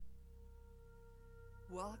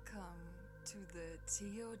Welcome to the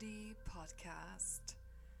TOD podcast.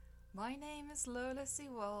 My name is Lolas.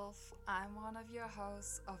 I'm one of your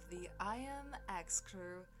hosts of the I Am X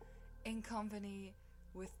crew in company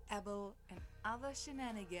with Abel and other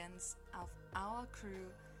shenanigans of our crew.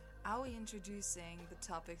 Are we introducing the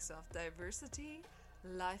topics of diversity,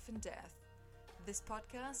 life and death? This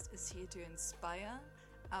podcast is here to inspire,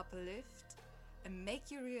 uplift, and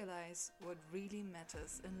make you realize what really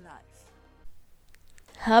matters in life.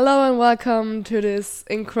 Hello and welcome to this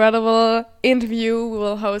incredible interview we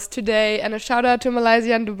will host today, and a shout out to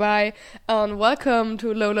Malaysia and Dubai, and welcome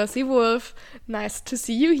to Lolas. Nice to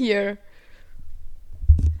see you here.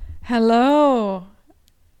 Hello,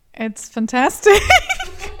 it's fantastic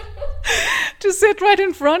to sit right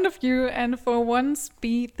in front of you and for once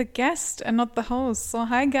be the guest and not the host. So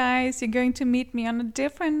hi guys, you're going to meet me on a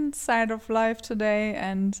different side of life today,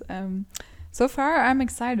 and so far, I'm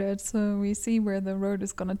excited, so we see where the road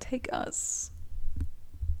is gonna take us.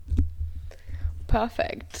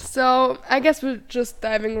 Perfect. So I guess we're just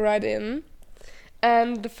diving right in.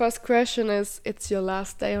 And the first question is, it's your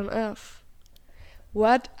last day on Earth.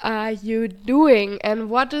 What are you doing, and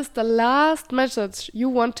what is the last message you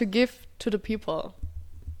want to give to the people?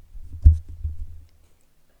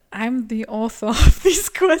 I'm the author of these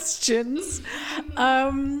questions.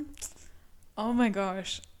 Oh my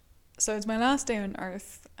gosh. So it's my last day on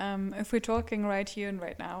Earth. If we're talking right here and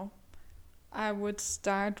right now, I would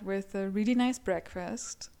start with a really nice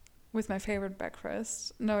breakfast, with my favorite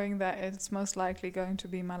breakfast, knowing that it's most likely going to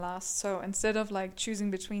be my last. So instead of like choosing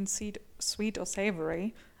between sweet or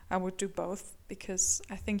savory, I would do both, because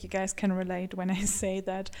I think you guys can relate when I say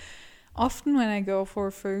that often when I go for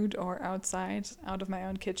food or outside, out of my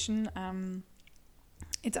own kitchen,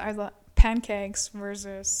 it's either pancakes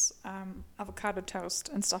versus avocado toast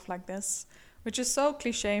and stuff like this, which is so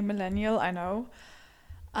cliche millennial, I know.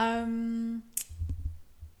 Then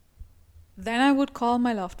I would call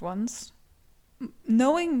my loved ones.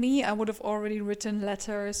 Knowing me, I would have already written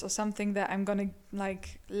letters or something that I'm gonna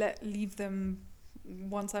leave them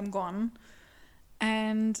once I'm gone.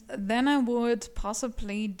 And then I would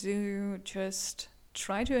possibly just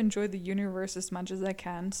try to enjoy the universe as much as I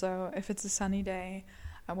can. So if it's a sunny day,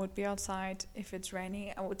 I would be outside. If it's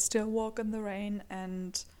rainy, I would still walk in the rain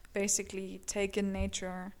and basically take in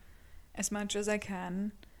nature as much as I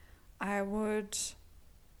can. I would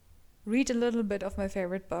read a little bit of my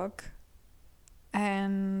favorite book.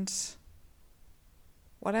 And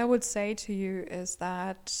what I would say to you is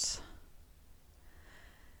that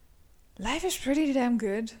life is pretty damn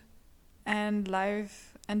good. And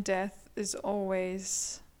life and death is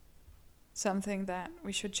always something that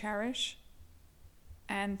we should cherish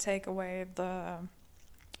and take away the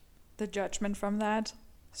judgment from that.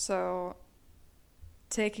 So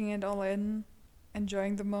taking it all in,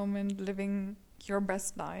 enjoying the moment, living your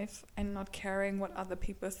best life, and not caring what other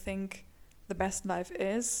people think the best life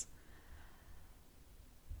is.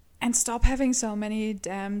 And stop having so many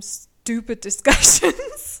damn stupid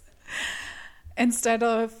discussions instead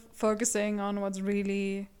of focusing on what's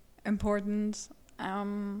really important.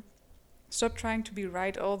 Stop trying to be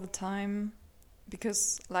right all the time,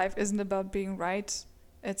 because life isn't about being right.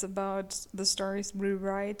 It's about the stories we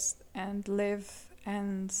write and live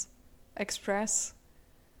and express.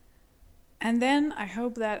 And then I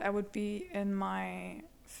hope that I would be in my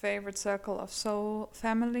favorite circle of soul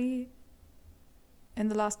family in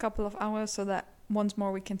the last couple of hours, so that once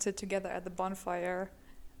more we can sit together at the bonfire.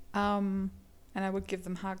 And I would give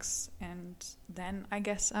them hugs, and then I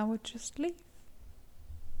guess I would just leave.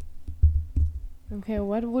 Okay,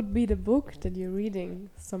 what would be the book that you're reading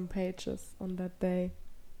some pages on that day?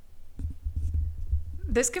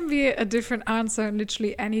 This can be a different answer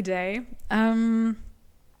literally any day. And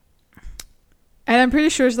I'm pretty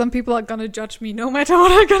sure some people are gonna judge me no matter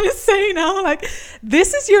what I'm gonna say now. Like,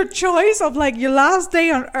 this is your choice of like your last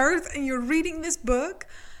day on Earth and you're reading this book.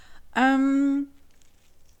 I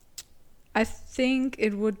think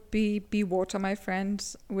it would be Water, My Friend,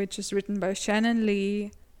 which is written by Shannon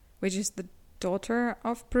Lee, which is the daughter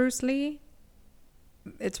of Bruce Lee.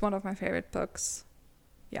 It's one of my favorite books.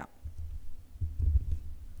 Yeah.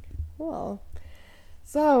 Well,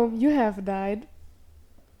 so you have died.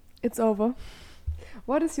 It's over.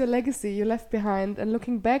 What is your legacy you left behind? And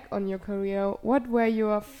looking back on your career, what were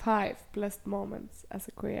your 5 blessed moments as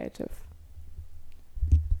a creative?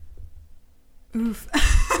 Oof.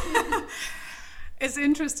 It's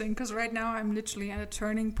interesting because right now I'm literally at a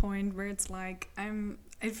turning point where it's like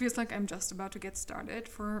it feels like I'm just about to get started.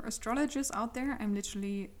 For astrologers out there, I'm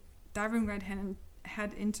literally diving right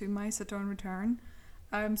head into my Saturn return.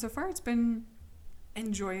 So far it's been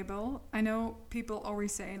enjoyable. I know people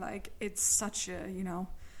always say like it's such a,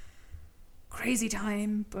 crazy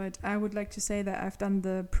time, but I would like to say that I've done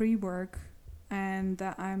the pre-work and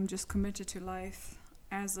that I'm just committed to life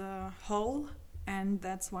as a whole, and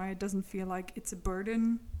that's why it doesn't feel like it's a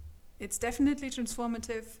burden. It's definitely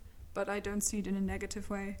transformative, but I don't see it in a negative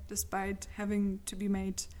way, despite having to be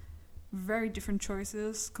made very different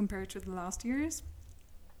choices compared to the last years.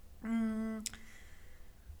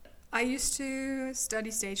 I used to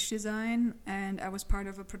study stage design, and I was part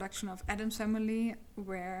of a production of Addams Family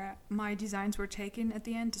where my designs were taken at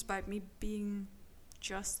the end, despite me being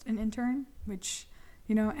just an intern, which,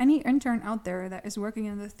 any intern out there that is working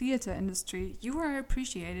in the theater industry, you are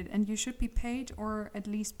appreciated and you should be paid, or at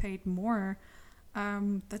least paid more.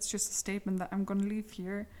 That's just a statement that I'm going to leave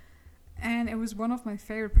here. And it was one of my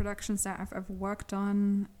favorite productions that I've ever worked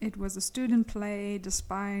on. It was a student play,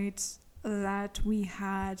 despite that we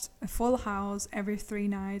had a full house every 3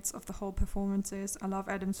 nights of the whole performances. I love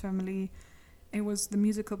Addams Family. It was the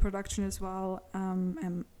musical production as well.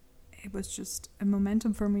 And it was just a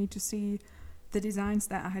momentum for me to see the designs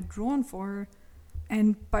that I had drawn for.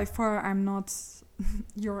 And by far, I'm not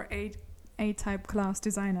your A-type class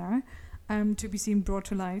designer, to be seen brought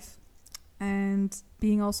to life. And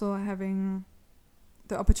being also having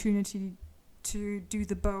the opportunity to do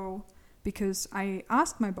the bow, because I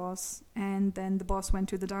asked my boss, and then the boss went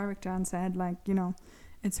to the director and said, like,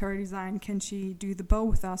 it's her design. Can she do the bow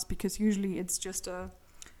with us? Because usually it's just a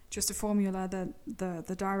formula that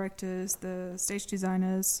the directors, the stage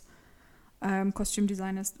designers, costume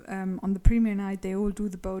designers on the premiere night, they all do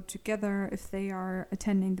the bow together if they are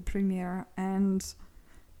attending the premiere. And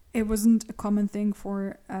it wasn't a common thing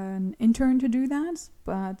for an intern to do that,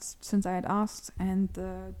 but since I had asked and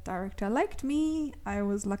the director liked me, I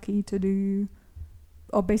was lucky to do,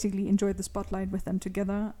 or basically enjoy the spotlight with them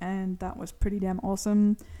together, and that was pretty damn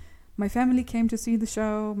awesome. My family came to see the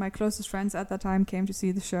show, my closest friends at that time came to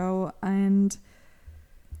see the show, and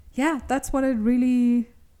yeah, that's what it really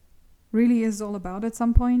is all about at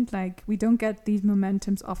some point. Like, we don't get these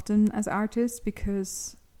momentums often as artists,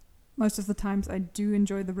 because most of the times I do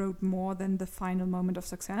enjoy the road more than the final moment of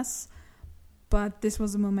success. But this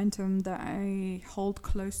was a momentum that I hold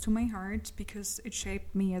close to my heart, because it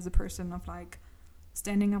shaped me as a person of like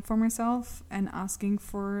standing up for myself and asking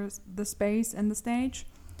for the space and the stage.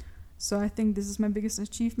 So I think this is my biggest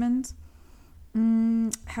achievement.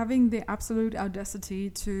 Having the absolute audacity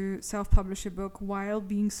to self-publish a book while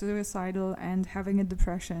being suicidal and having a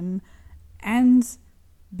depression, and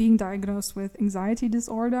being diagnosed with anxiety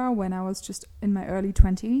disorder when I was just in my early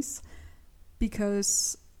 20s,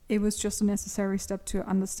 because it was just a necessary step to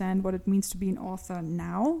understand what it means to be an author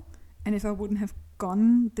now. And if I wouldn't have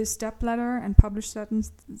gone this step ladder and published certain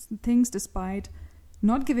things, despite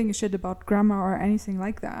not giving a shit about grammar or anything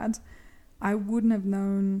like that, I wouldn't have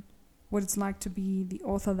known what it's like to be the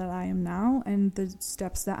author that I am now, and the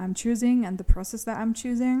steps that I'm choosing and the process that I'm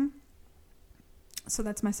choosing. So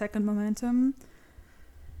that's my second momentum.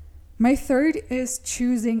 My third is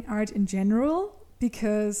choosing art in general,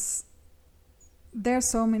 because there are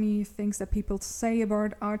so many things that people say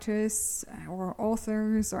about artists or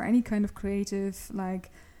authors or any kind of creative, like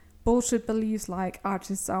bullshit beliefs like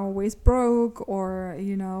artists are always broke, or,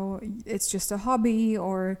 it's just a hobby,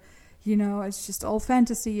 or, it's just all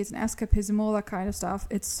fantasy, it's an escapism, all that kind of stuff.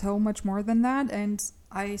 It's so much more than that, and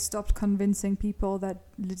I stopped convincing people that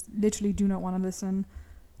literally do not want to listen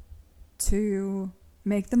to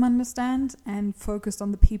make them understand, and focused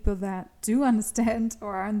on the people that do understand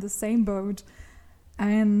or are in the same boat.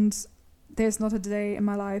 And there's not a day in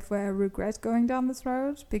my life where I regret going down this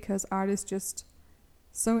road, because art is just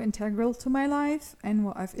so integral to my life and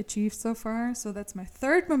what I've achieved so far. So that's my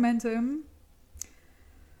third momentum.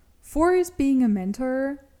 4 is being a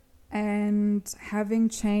mentor, and having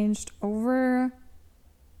changed over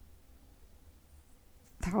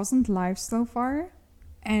 1,000 lives so far.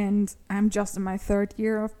 And I'm just in my 3rd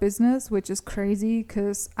year of business, which is crazy,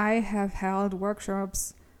 because I have held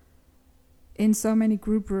workshops in so many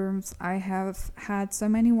group rooms. I have had so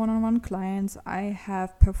many one-on-one clients. I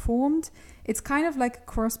have performed. It's kind of like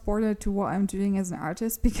cross-border to what I'm doing as an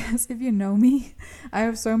artist, because if you know me, I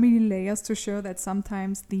have so many layers to show that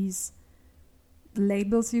sometimes these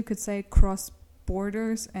labels, you could say, cross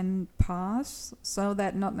borders and paths, so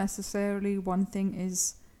that not necessarily one thing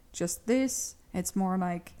is just this. It's more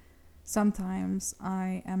like sometimes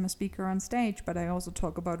I am a speaker on stage, but I also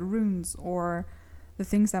talk about runes or the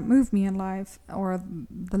things that move me in life, or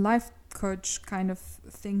the life coach kind of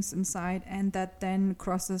things inside, and that then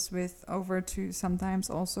crosses with over to sometimes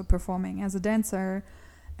also performing as a dancer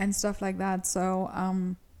and stuff like that. So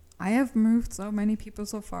I have moved so many people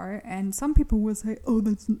so far, and some people will say, oh,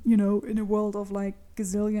 that's, you know, in a world of like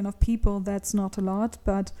gazillion of people, that's not a lot.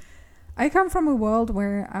 But I come from a world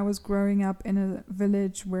where I was growing up in a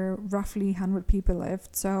village where roughly 100 people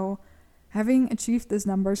lived. So having achieved this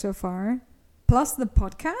number so far, plus the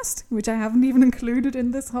podcast, which I haven't even included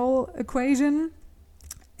in this whole equation,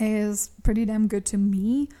 is pretty damn good to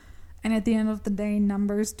me. And at the end of the day,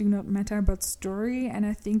 numbers do not matter, but story. And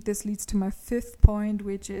I think this leads to my fifth point,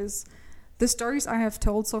 which is the stories I have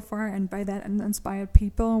told so far, and by that inspired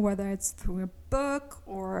people, whether it's through a book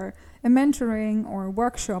or a mentoring or a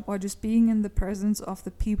workshop or just being in the presence of the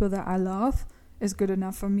people that I love, is good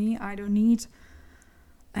enough for me. I don't need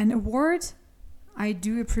an award. I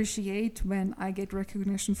do appreciate when I get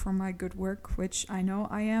recognition for my good work, which I know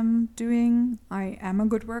I am doing. I am a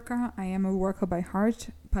good worker. I am a worker by heart,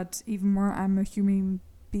 but even more, I'm a human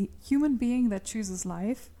being that chooses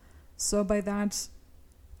life. So by that,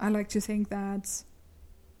 I like to think that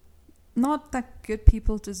not that good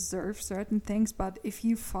people deserve certain things, but if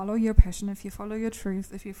you follow your passion, if you follow your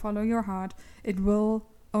truth, if you follow your heart, it will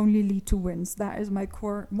only lead to wins. That is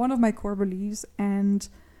one of my core beliefs, and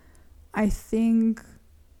I think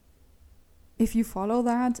if you follow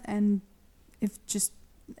that, and if just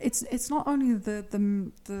it's not only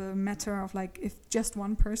the matter of like if just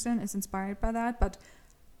one person is inspired by that, but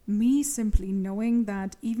me simply knowing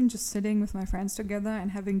that even just sitting with my friends together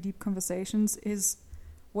and having deep conversations is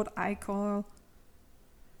what I call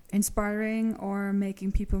inspiring or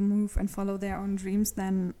making people move and follow their own dreams,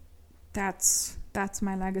 then that's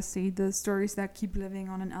my legacy, the stories that keep living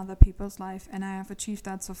on in other people's life. And I have achieved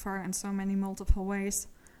that so far in so many multiple ways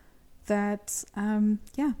that I'm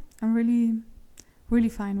really, really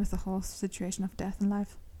fine with the whole situation of death and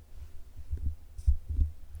life.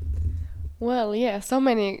 Well, yeah, so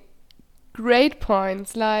many great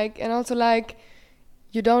points, and also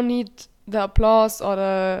you don't need the applause or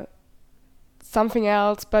the something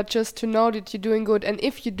else, but just to know that you're doing good, and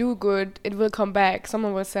if you do good, it will come back.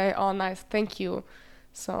 Someone will say, oh, nice, thank you.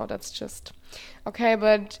 So that's just okay.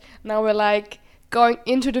 But now we're going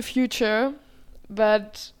into the future,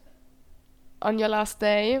 but on your last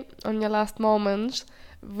day, on your last moment,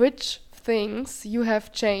 which things you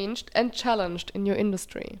have changed and challenged in your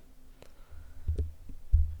industry?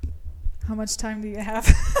 How much time do you have?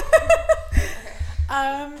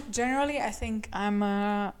 Generally, I think I'm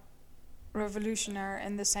a revolutionary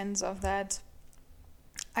in the sense of that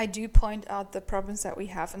I do point out the problems that we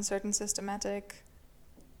have in certain systematic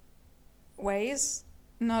ways,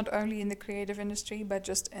 not only in the creative industry, but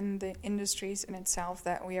just in the industries in itself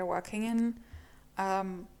that we are working in.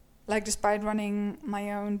 Despite running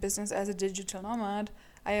my own business as a digital nomad,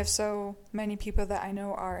 I have so many people that I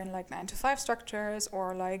know are in 9-to-5 structures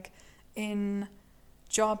or in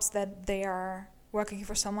jobs that they are working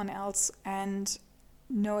for someone else, and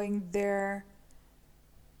knowing their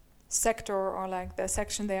sector or the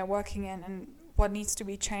section they are working in and what needs to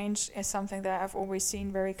be changed is something that I've always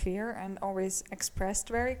seen very clear and always expressed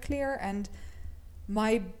very clear. And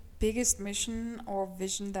my biggest mission or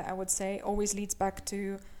vision that I would say always leads back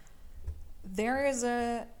to there is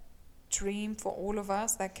a dream for all of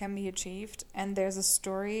us that can be achieved, and there's a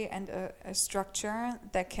story and a structure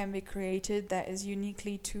that can be created that is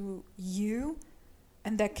uniquely to you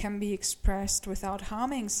and that can be expressed without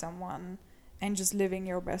harming someone and just living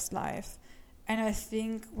your best life. And I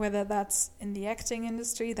think whether that's in the acting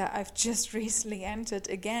industry that I've just recently entered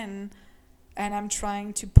again, and I'm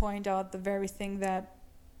trying to point out the very thing that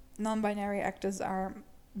non-binary actors are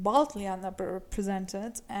wildly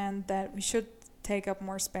underrepresented and that we should take up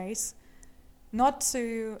more space. Not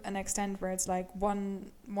to an extent where it's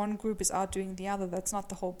one group is outdoing the other, that's not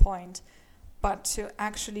the whole point, but to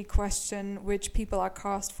actually question which people are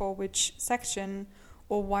cast for which section,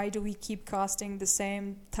 or why do we keep casting the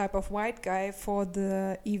same type of white guy for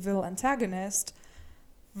the evil antagonist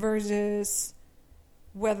versus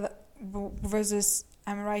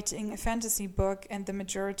I'm writing a fantasy book and the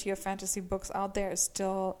majority of fantasy books out there is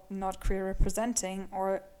still not queer representing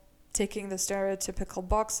or ticking the stereotypical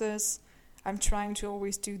boxes. I'm trying to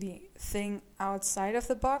always do the thing outside of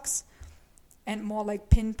the box and more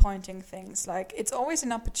pinpointing things. It's always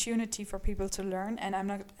an opportunity for people to learn, and I'm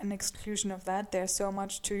not an exclusion of that. There's so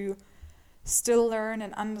much to still learn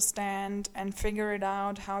and understand and figure it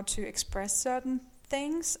out, how to express certain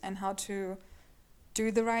things and how to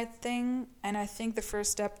do the right thing. And I think the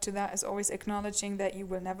first step to that is always acknowledging that you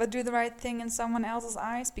will never do the right thing in someone else's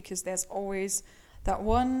eyes, because there's always that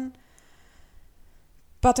one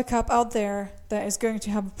buttercup out there that is going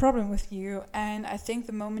to have a problem with you. And I think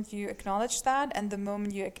the moment you acknowledge that, and the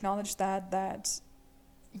moment you acknowledge that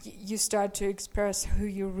you start to express who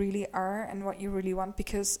you really are and what you really want,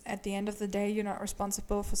 because at the end of the day, you're not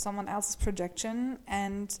responsible for someone else's projection.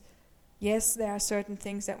 And yes, there are certain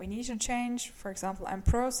things that we need to change. For example, I'm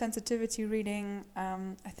pro sensitivity reading.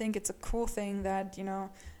 I think it's a cool thing that,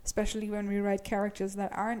 especially when we write characters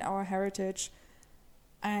that aren't our heritage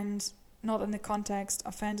and not in the context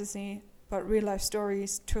of fantasy, but real life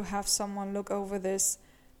stories, to have someone look over this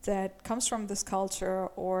that comes from this culture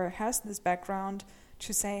or has this background,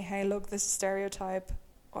 to say, hey, look, this is stereotype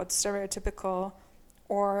or it's stereotypical,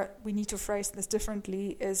 or we need to phrase this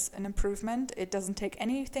differently, is an improvement. It doesn't take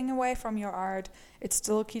anything away from your art. It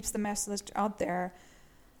still keeps the message out there.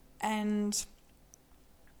 And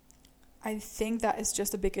I think that is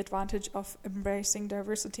just a big advantage of embracing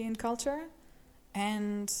diversity in culture.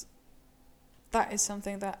 And that is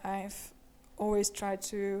something that I've always tried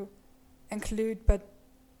to include, but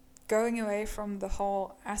going away from the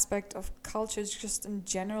whole aspect of culture, just in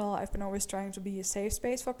general, I've been always trying to be a safe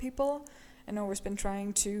space for people, and always been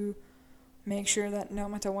trying to make sure that no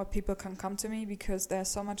matter what, people can come to me, because there's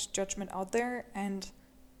so much judgment out there. And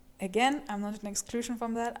again, I'm not an exclusion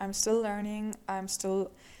from that. I'm still learning. I'm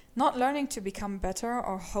still not learning to become better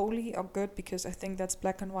or holy or good, because I think that's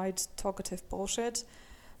black and white talkative bullshit.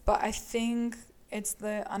 But I think it's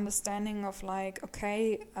the understanding of like,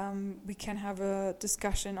 okay, we can have a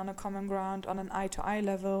discussion on a common ground on an eye-to-eye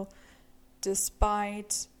level,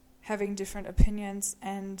 despite having different opinions,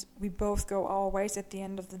 and we both go our ways at the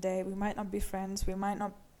end of the day. We might not be friends, we might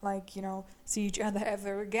not see each other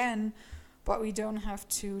ever again, but we don't have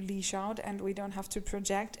to leash out, and we don't have to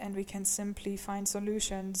project, and we can simply find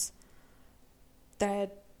solutions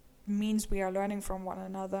that means we are learning from one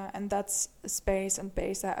another. And that's a space and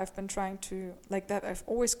base that I've been trying to, that I've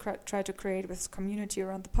always tried to create with community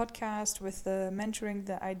around the podcast, with the mentoring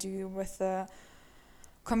that I do, with the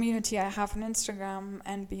community I have on Instagram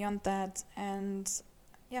and beyond that. And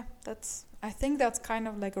yeah, I think that's kind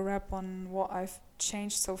of like a wrap on what I've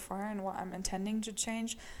changed so far and what I'm intending to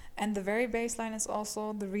change. And the very baseline is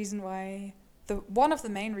also the reason why, one of the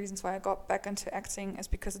main reasons why I got back into acting, is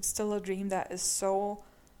because it's still a dream that is so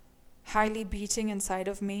highly beating inside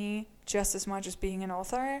of me, just as much as being an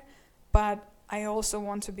author. But I also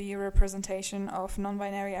want to be a representation of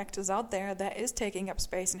non-binary actors out there that is taking up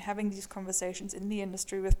space and having these conversations in the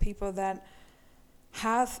industry with people that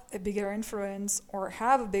have a bigger influence or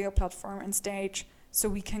have a bigger platform and stage, so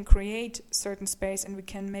we can create certain space and we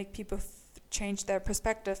can make people change their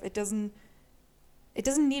perspective. It doesn't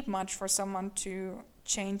need much for someone to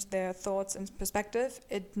change their thoughts and perspective.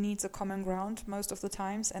 It needs a common ground most of the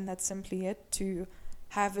times, and that's simply it, to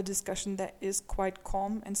have a discussion that is quite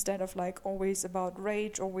calm, instead of always about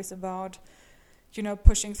rage, always about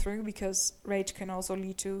pushing through, because rage can also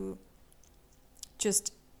lead to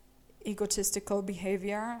just egotistical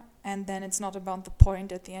behavior, and then it's not about the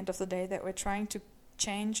point at the end of the day that we're trying to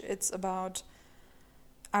change. It's about,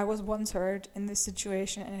 I was once hurt in this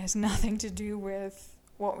situation, and it has nothing to do with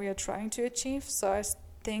what we are trying to achieve. So I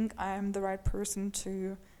think I'm the right person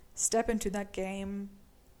to step into that game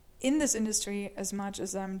in this industry, as much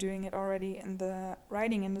as I'm doing it already in the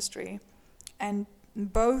writing industry. And in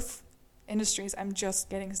both industries, I'm just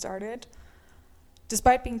getting started,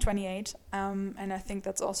 despite being 28. And I think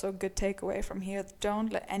that's also a good takeaway from here.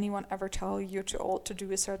 Don't let anyone ever tell you you're too old to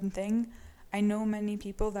do a certain thing. I know many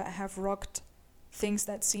people that have rocked things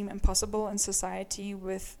that seem impossible in society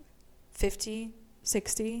with 50,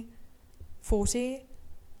 60, 40,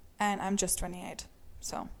 and I'm just 28.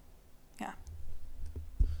 So, yeah.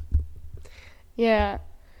 Yeah.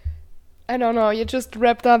 I don't know, you just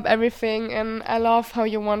wrapped up everything, and I love how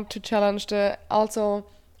you want to challenge also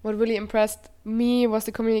what really impressed me was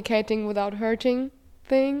the communicating without hurting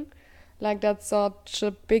thing. That's such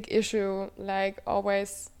a big issue,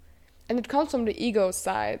 always, and it comes from the ego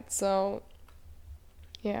side. So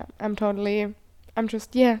yeah,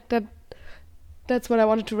 that's what I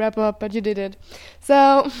wanted to wrap up, but you did it.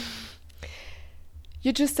 So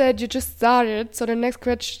you just said you just started, so the next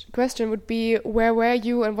question would be, where were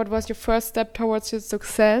you and what was your first step towards your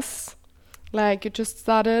success? You just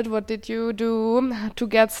started, what did you do to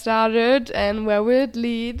get started, and where will it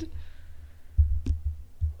lead?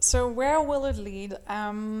 So where will it lead?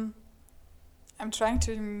 I'm trying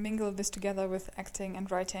to mingle this together with acting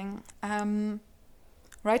and writing.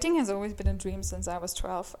 Writing has always been a dream since I was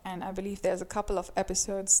 12, and I believe there's a couple of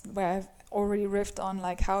episodes where I've already riffed on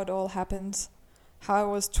how it all happened, how I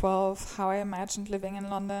was 12, how I imagined living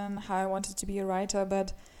in London, how I wanted to be a writer.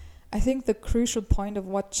 But I think the crucial point of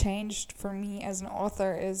what changed for me as an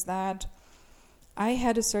author is that I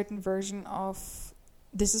had a certain version of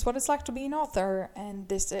this is what it's like to be an author, and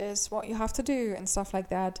this is what you have to do, and stuff like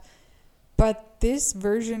that. But this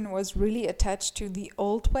version was really attached to the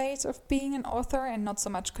old ways of being an author and not so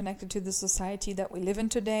much connected to the society that we live in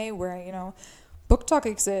today, where, you know, book talk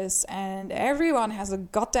exists and everyone has a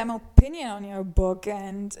goddamn opinion on your book,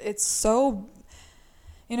 and it's so,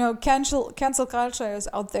 you know, cancel culture is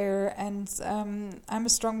out there, and I'm a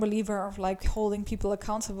strong believer of like holding people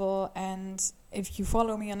accountable. And if you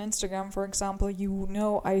follow me on Instagram, for example, you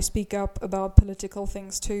know I speak up about political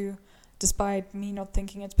things too. Despite me not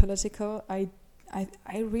thinking it's political, I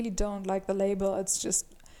really don't like the label. It's just,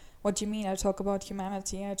 what do you mean? I talk about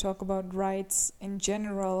humanity, I talk about rights in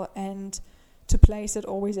general, and to place it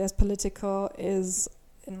always as political is,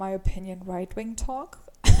 in my opinion, right-wing talk.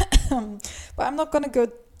 But I'm not going to go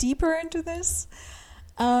deeper into this.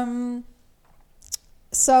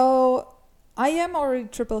 So I am already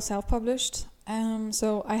triple self-published.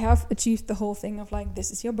 So I have achieved the whole thing of like,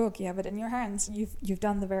 this is your book, you have it in your hands, you've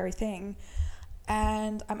done the very thing.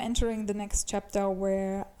 And I'm entering the next chapter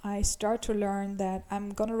where I start to learn that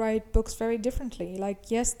I'm gonna write books very differently. Like,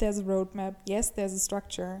 yes, there's a roadmap, yes, there's a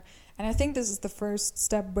structure. And I think this is the first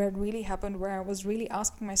step where it really happened, where I was really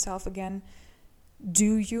asking myself again,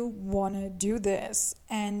 do you wanna do this?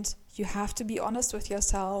 And you have to be honest with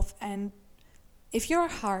yourself. And if your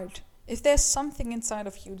heart, if there's something inside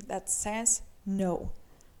of you that says no,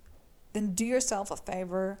 then do yourself a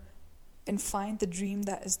favor and find the dream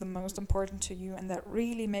that is the most important to you and that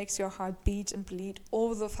really makes your heart beat and bleed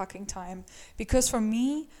all the fucking time. Because for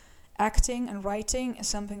me, acting and writing is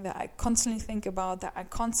something that I constantly think about, that I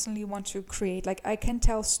constantly want to create. Like, I can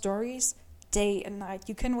tell stories day and night.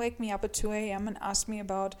 You can wake me up at 2 a.m. and ask me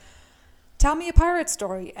about, tell me a pirate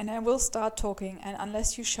story, and I will start talking. And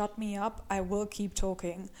unless you shut me up, I will keep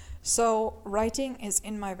talking. So writing is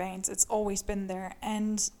in my veins. It's always been there.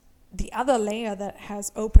 And the other layer that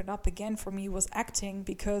has opened up again for me was acting,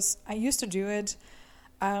 because I used to do it.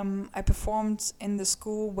 I performed in the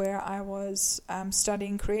school where I was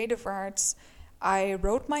studying creative arts. I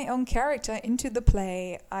wrote my own character into the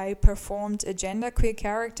play. I performed a genderqueer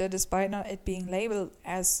character despite not it being labeled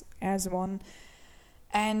as one.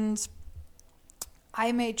 And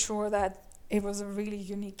I made sure that it was a really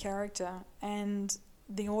unique character, and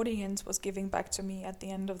the audience was giving back to me at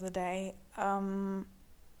the end of the day.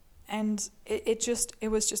 And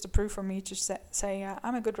it was just a proof for me to say, yeah,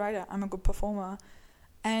 I'm a good writer, I'm a good performer.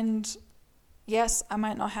 And yes, I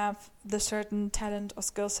might not have the certain talent or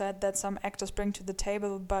skill set that some actors bring to the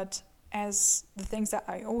table, but as the things that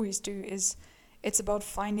I always do is, it's about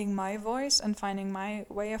finding my voice and finding my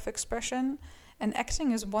way of expression. And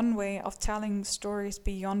acting is one way of telling stories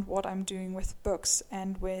beyond what I'm doing with books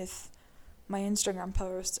and with my Instagram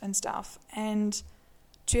posts and stuff. And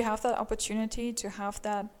to have that opportunity, to have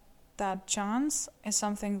that chance is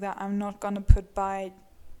something that I'm not going to put by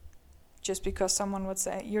just because someone would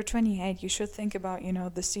say, you're 28, you should think about, you know,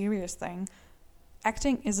 the serious thing.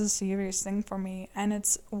 Acting is a serious thing for me, and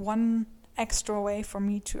it's one extra way for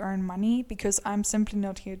me to earn money, because I'm simply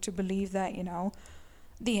not here to believe that, you know,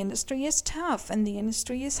 the industry is tough and the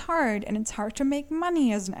industry is hard and it's hard to make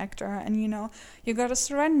money as an actor, and, you know, you gotta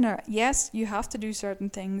surrender. Yes, you have to do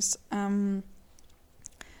certain things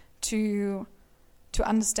to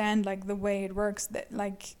understand, like, the way it works, that,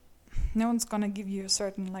 like, no one's gonna give you a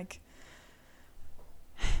certain, like,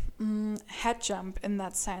 head jump in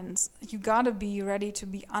that sense. You gotta be ready to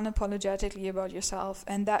be unapologetically about yourself,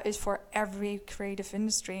 and that is for every creative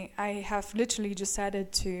industry. I have literally just said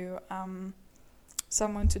it to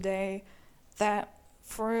someone today, that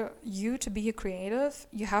for you to be a creative,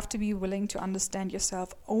 you have to be willing to understand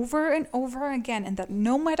yourself over and over again, and that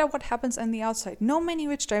no matter what happens on the outside, no matter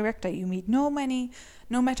which director you meet, no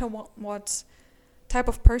matter what type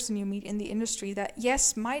of person you meet in the industry that,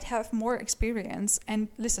 yes, might have more experience. And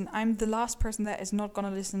listen, I'm the last person that is not going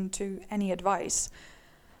to listen to any advice,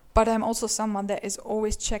 but I'm also someone that is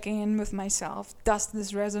always checking in with myself. Does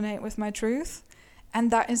this resonate with my truth? And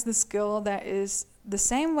that is the skill that is the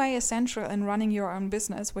same way essential in running your own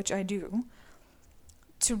business, which I do,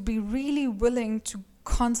 to be really willing to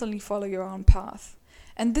constantly follow your own path.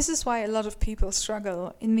 And this is why a lot of people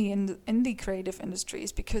struggle in the creative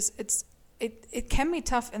industries, because it can be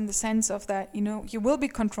tough in the sense of that, you know, you will be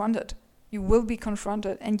confronted,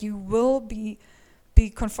 and you will be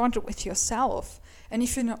confronted with yourself. And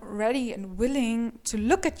if you're not ready and willing to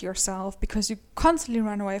look at yourself, because you constantly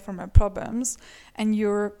run away from your problems and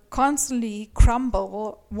you're constantly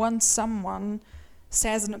crumble once someone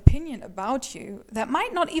says an opinion about you that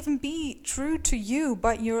might not even be true to you,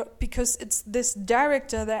 but because it's this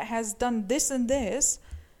director that has done this and this.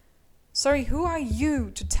 Sorry, who are you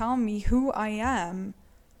to tell me who I am?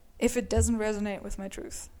 if it doesn't resonate with my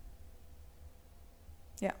truth.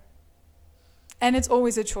 Yeah. And it's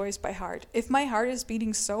always a choice by heart. If my heart is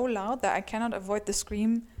beating so loud that I cannot avoid the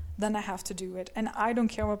scream, then I have to do it. And I don't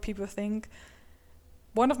care what people think.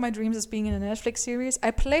 One of my dreams is being in a Netflix series.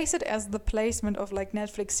 I place it as the placement of like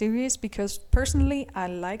Netflix series because personally I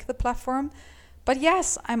like the platform. But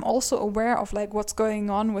yes, I'm also aware of like what's going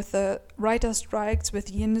on with the writer strikes, with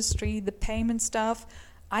the industry, the payment stuff.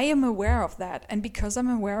 I am aware of that. And because I'm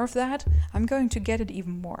aware of that, I'm going to get it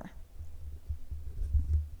even more.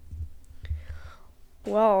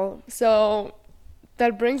 Well, so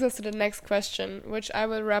that brings us to the next question, which I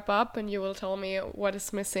will wrap up and you will tell me what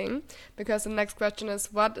is missing. Because the next question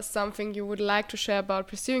is, what is something you would like to share about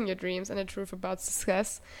pursuing your dreams and the truth about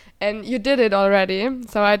success? And you did it already.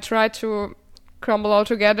 So I tried to crumble all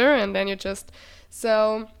together and then you just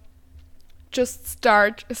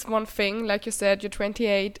start is one thing. Like you said, you're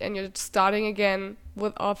 28 and you're starting again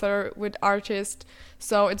with author, with artist.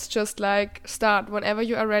 So it's just like start whenever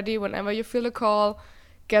you are ready, whenever you feel a call.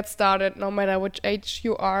 Get started no matter which age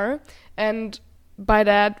you are, and by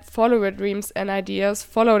that follow your dreams and ideas,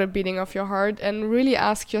 follow the beating of your heart, and really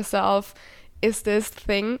ask yourself, is this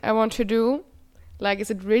thing I want to do? Like, is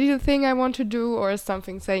it really the thing I want to do, or is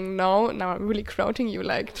something saying no? Now I'm really quoting you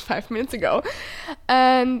like 5 minutes ago.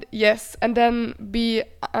 And yes, and then be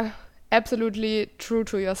absolutely true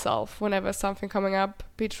to yourself. Whenever something coming up,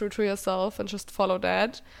 be true to yourself and just follow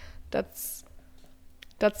that. That's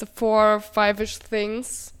the 4 or 5-ish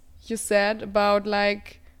things you said about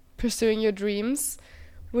like pursuing your dreams.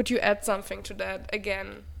 Would you add something to that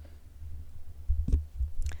again?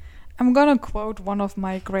 I'm gonna quote one of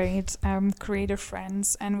my great creative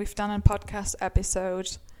friends, and we've done a podcast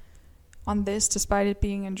episode on this despite it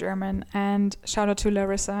being in German. And shout out to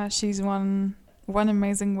Larissa, she's one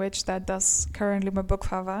amazing witch that does currently my book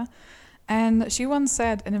cover. And she once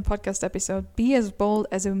said in a podcast episode, be as bold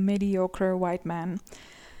as a mediocre white man.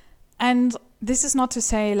 And this is not to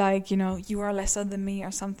say like, you are lesser than me or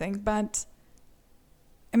something, but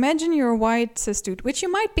imagine you're a white cis dude, which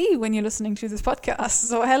you might be when you're listening to this podcast.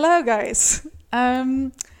 So hello, guys.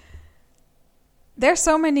 There's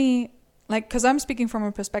so many, like, because I'm speaking from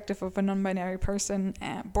a perspective of a non-binary person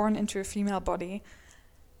born into a female body.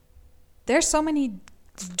 There's so many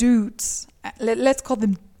dudes, let's call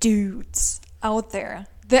them dudes, out there.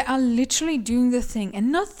 They are literally doing the thing and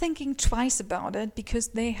not thinking twice about it because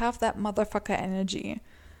they have that motherfucker energy.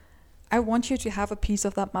 I want you to have a piece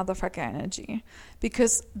of that motherfucker energy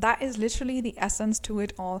because that is literally the essence to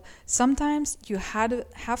it all. Sometimes you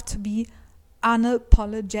have to be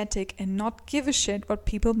unapologetic and not give a shit what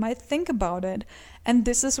people might think about it. And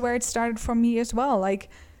this is where it started for me as well. Like,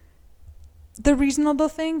 the reasonable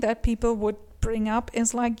thing that people would bring up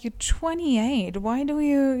is like, you're 28. Why do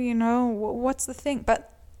you what's the thing? But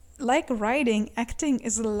like writing, acting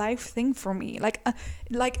is a life thing for me. Like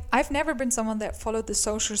I've never been someone that followed the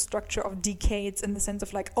social structure of decades in the sense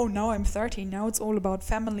of like, oh, now I'm 30, now it's all about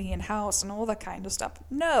family and house and all that kind of stuff.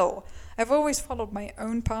 No, I've always followed my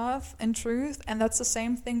own path and truth, and that's the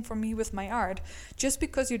same thing for me with my art. Just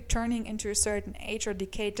because you're turning into a certain age or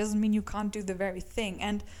decade doesn't mean you can't do the very thing.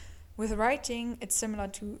 And with writing, it's similar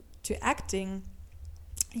to acting.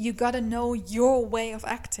 You gotta know your way of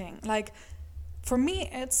acting. Like, for me,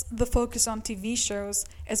 it's the focus on TV shows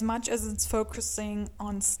as much as it's focusing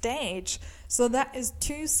on stage. So that is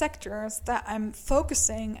 2 sectors that I'm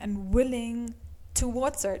focusing and willing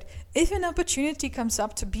towards it. If an opportunity comes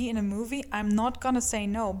up to be in a movie, I'm not gonna say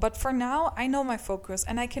no. But for now, I know my focus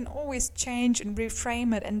and I can always change and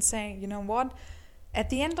reframe it and say, you know what? At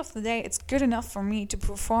the end of the day, it's good enough for me to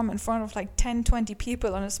perform in front of like 10, 20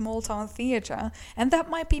 people in a small town theater. And that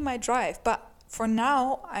might be my drive. But for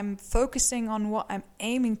now, I'm focusing on what I'm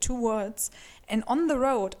aiming towards. And on the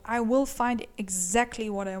road, I will find exactly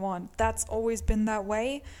what I want. That's always been that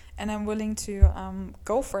way. And I'm willing to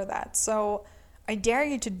go for that. So I dare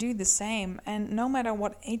you to do the same. And no matter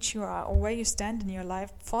what age you are or where you stand in your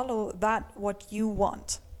life, follow that what you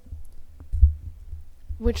want.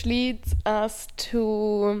 Which leads us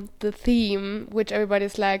to the theme, which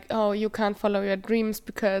everybody's like, oh, you can't follow your dreams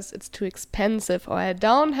because it's too expensive, or I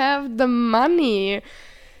don't have the money.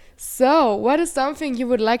 So, what is something you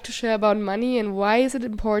would like to share about money, and why is it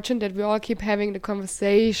important that we all keep having the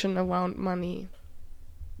conversation around money?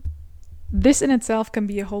 This in itself can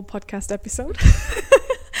be a whole podcast episode.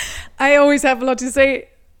 I always have a lot to say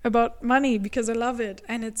about money because I love it,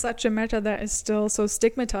 and it's such a matter that is still so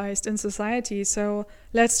stigmatized in society. So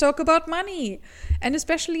let's talk about money, and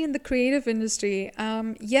especially in the creative industry.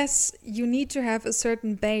 Yes, you need to have a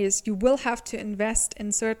certain base. You will have to invest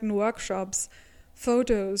in certain workshops,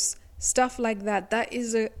 photos, stuff like that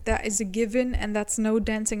is a given, and that's no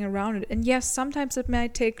dancing around it. And yes, sometimes it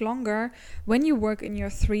might take longer when you work in your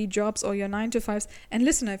 3 jobs or your 9 to 5s. And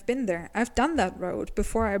listen, I've been there. I've done that road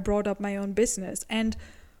before I brought up my own business. And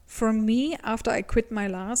for me, after I quit my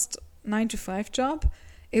last 9 to 5 job,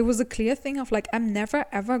 it was a clear thing of like, I'm never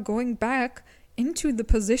ever going back into the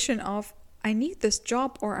position of I need this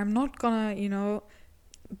job or I'm not gonna,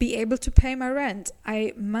 be able to pay my rent.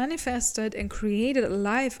 I manifested and created a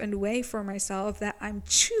life and way for myself that I'm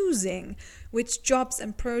choosing which jobs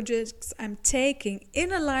and projects I'm taking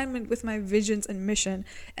in alignment with my visions and mission.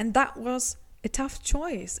 And that was a tough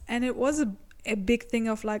choice. And it was a big thing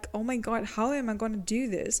of like, oh my God, how am I going to do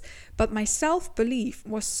this? But my self-belief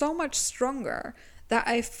was so much stronger that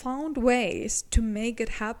I found ways to make it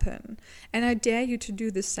happen. And I dare you to do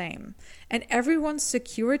the same. And everyone's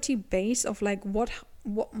security base of like what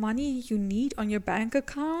money you need on your bank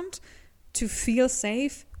account to feel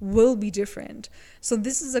safe will be different. So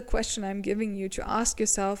this is a question I'm giving you to ask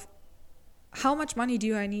yourself, how much money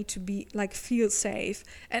do I need to be like feel safe?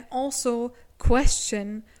 And also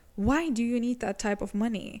question, why do you need that type of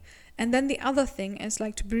money? And then the other thing is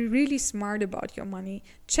like to be really smart about your money.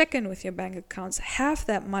 Check in with your bank accounts, have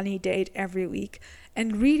that money date every week,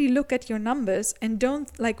 and really look at your numbers. And don't,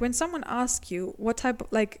 like, when someone asks you what type of,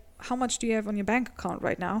 like, how much do you have on your bank account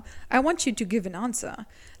right now? I want you to give an answer.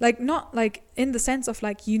 Like, not like in the sense of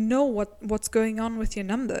like, what's going on with your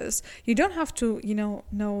numbers. You don't have to,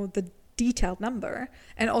 know the detailed number.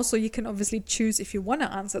 And also you can obviously choose if you want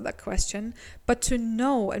to answer that question, but to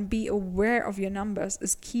know and be aware of your numbers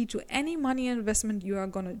is key to any money investment you are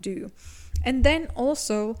going to do. And then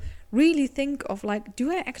also really think of like,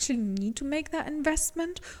 do I actually need to make that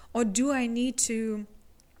investment, or do I need to,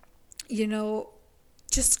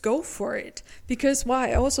 just go for it? Because what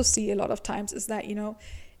I also see a lot of times is that,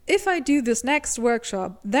 if I do this next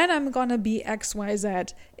workshop, then I'm gonna be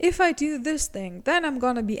XYZ. If I do this thing, then I'm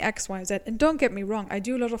gonna be XYZ. And don't get me wrong, I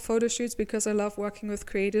do a lot of photo shoots because I love working with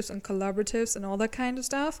creatives and collaboratives and all that kind of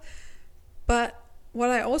stuff. But what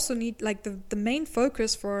I also need, like the main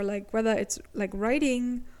focus for like whether it's like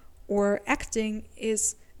writing or acting,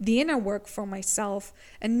 is the inner work for myself.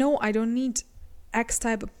 And no, I don't need X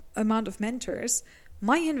type of amount of mentors.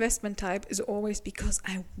 My investment type is always because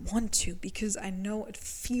I want to, because I know it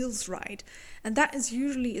feels right. And that is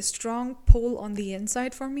usually a strong pull on the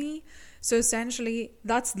inside for me. So essentially,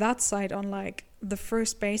 that's that side on like the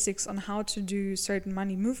first basics on how to do certain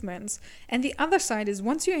money movements. And the other side is,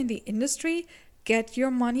 once you're in the industry, get your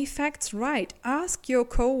money facts right. Ask your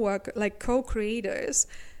co-creators,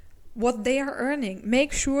 what they are earning.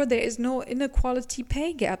 Make sure there is no inequality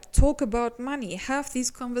pay gap. Talk about money. Have these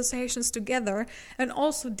conversations together, and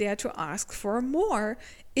also dare to ask for more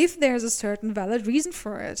if there's a certain valid reason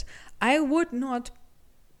for it. I would not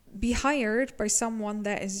be hired by someone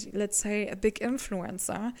that is, let's say, a big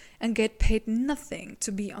influencer and get paid nothing to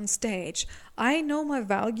be on stage. I know my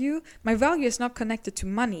value. My value is not connected to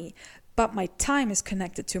money, but my time is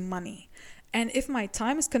connected to money. And if my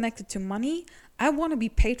time is connected to money, I want to be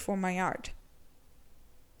paid for my art.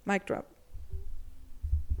 Mic drop.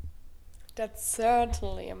 That's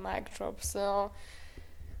certainly a mic drop. So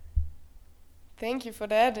thank you for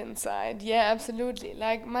that insight. Yeah, absolutely.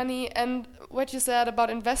 Like money, and what you said about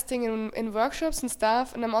investing in workshops and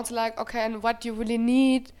stuff. And I'm also like, okay, and what do you really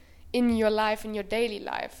need in your life, in your daily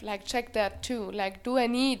life? Like, check that too. Like, do I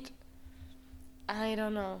need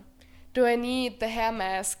the hair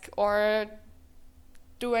mask, or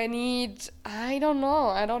do I need, I'm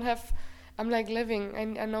like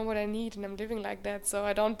living, I know what I need and I'm living like that. So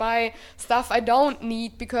I don't buy stuff I don't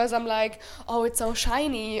need because I'm like, oh, it's so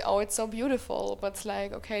shiny, oh, it's so beautiful. But it's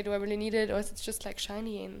like, okay, do I really need it, or is it just like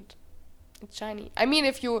shiny and it's shiny? I mean,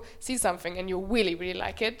 if you see something and you really, really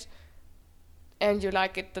like it, and you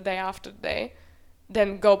like it the day after the day,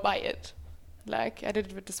 then go buy it. Like, I did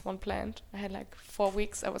it with this one plant. I had like 4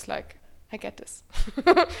 weeks. I was like, I get this.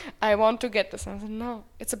 I want to get this. And I said, no,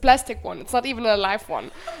 it's a plastic one. It's not even a live one.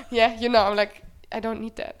 Yeah, I'm like, I don't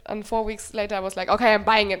need that. And 4 weeks later, I was like, okay, I'm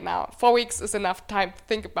buying it now. 4 weeks is enough time to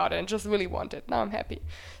think about it and just really want it. Now I'm happy.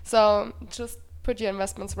 So just put your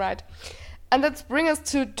investments right. And let's bring us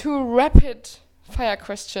to 2 rapid fire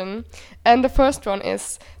questions. And the first one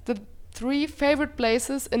is the 3 favorite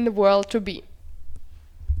places in the world to be.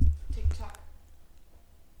 TikTok.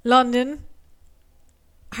 London,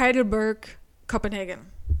 Heidelberg,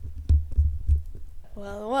 Copenhagen.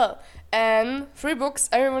 Well. And 3 books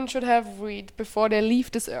everyone should have read before they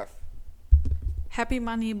leave this earth. Happy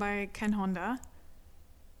Money by Ken Honda.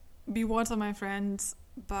 Be Water, My Friends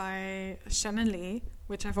by Shannon Lee,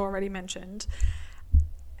 which I've already mentioned.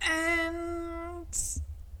 And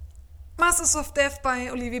Masters of Death by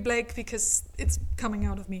Olivia Blake, because it's coming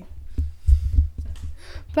out of me.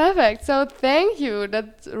 Perfect. So thank you.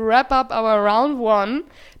 That wrap up our round 1.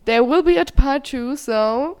 There will be a part 2,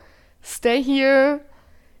 so stay here,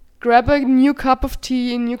 grab a new cup of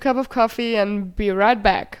tea, new cup of coffee, and be right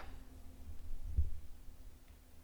back.